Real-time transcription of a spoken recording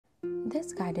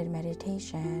This guided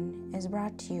meditation is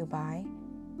brought to you by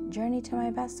Journey to My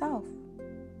Best Self.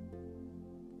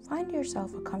 Find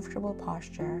yourself a comfortable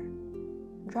posture,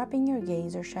 dropping your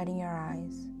gaze or shutting your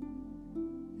eyes.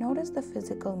 Notice the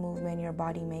physical movement your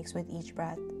body makes with each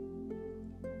breath.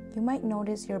 You might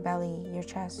notice your belly, your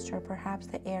chest, or perhaps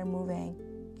the air moving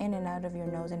in and out of your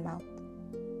nose and mouth.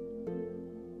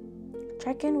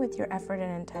 Check in with your effort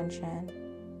and intention.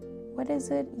 What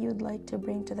is it you'd like to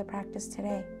bring to the practice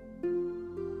today?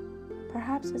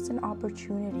 Perhaps it's an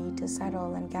opportunity to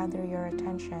settle and gather your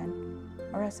attention,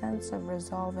 or a sense of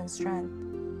resolve and strength.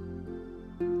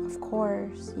 Of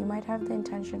course, you might have the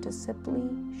intention to simply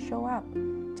show up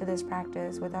to this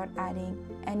practice without adding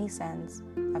any sense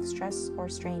of stress or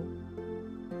strain.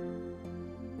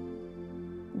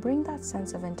 Bring that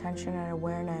sense of intention and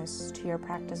awareness to your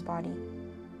practice body.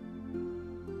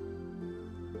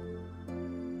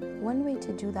 One way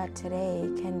to do that today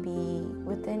can be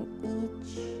within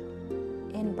each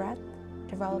in-breath,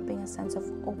 developing a sense of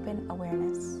open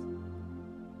awareness.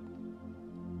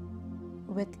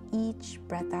 With each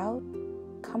breath out,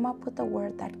 come up with a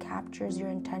word that captures your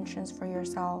intentions for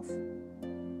yourself.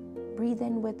 Breathe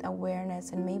in with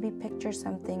awareness and maybe picture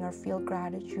something or feel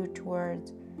gratitude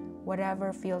towards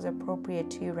whatever feels appropriate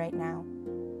to you right now.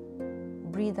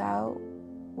 Breathe out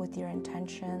with your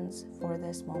intentions for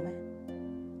this moment.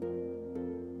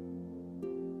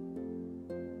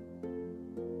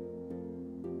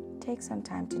 Take some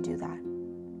time to do that.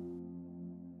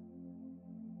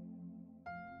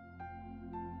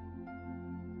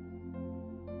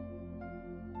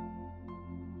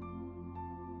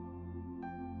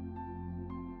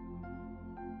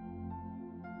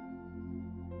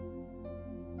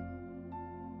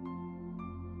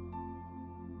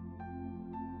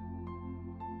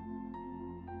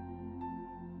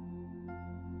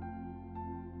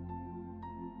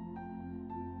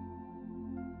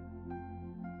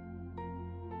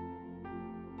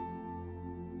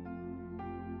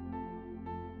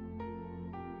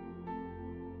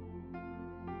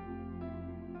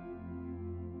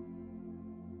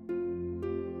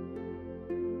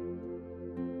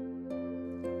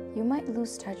 You might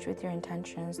lose touch with your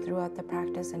intentions throughout the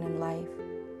practice and in life.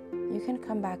 You can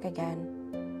come back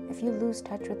again. If you lose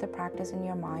touch with the practice and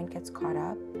your mind gets caught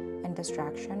up in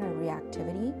distraction or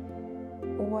reactivity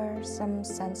or some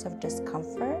sense of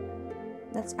discomfort,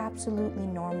 that's absolutely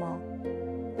normal.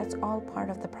 That's all part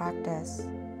of the practice.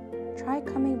 Try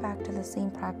coming back to the same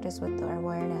practice with the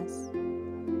awareness.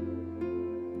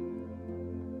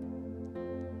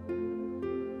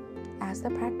 As the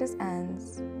practice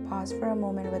ends, pause for a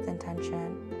moment with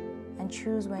intention and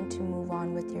choose when to move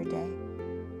on with your day.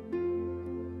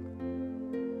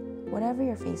 Whatever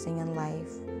you're facing in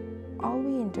life, all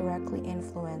we indirectly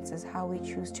influence is how we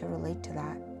choose to relate to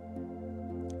that.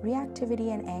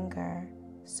 Reactivity and anger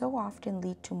so often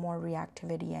lead to more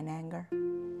reactivity and anger.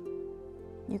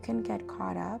 You can get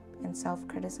caught up in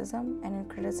self-criticism and in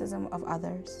criticism of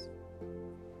others.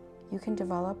 You can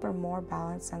develop a more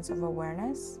balanced sense of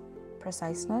awareness,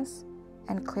 preciseness,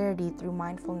 and clarity through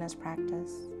mindfulness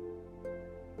practice.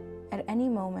 At any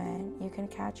moment, you can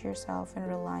catch yourself and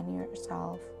realign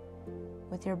yourself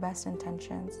with your best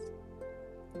intentions,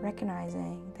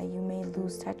 recognizing that you may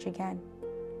lose touch again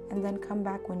and then come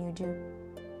back when you do.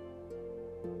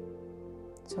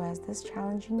 So as this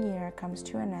challenging year comes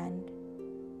to an end,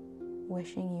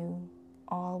 wishing you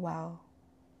all well.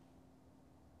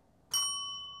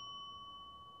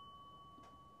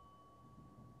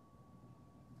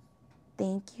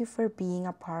 Thank you for being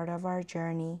a part of our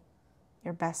journey.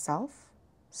 Your best self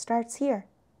starts here.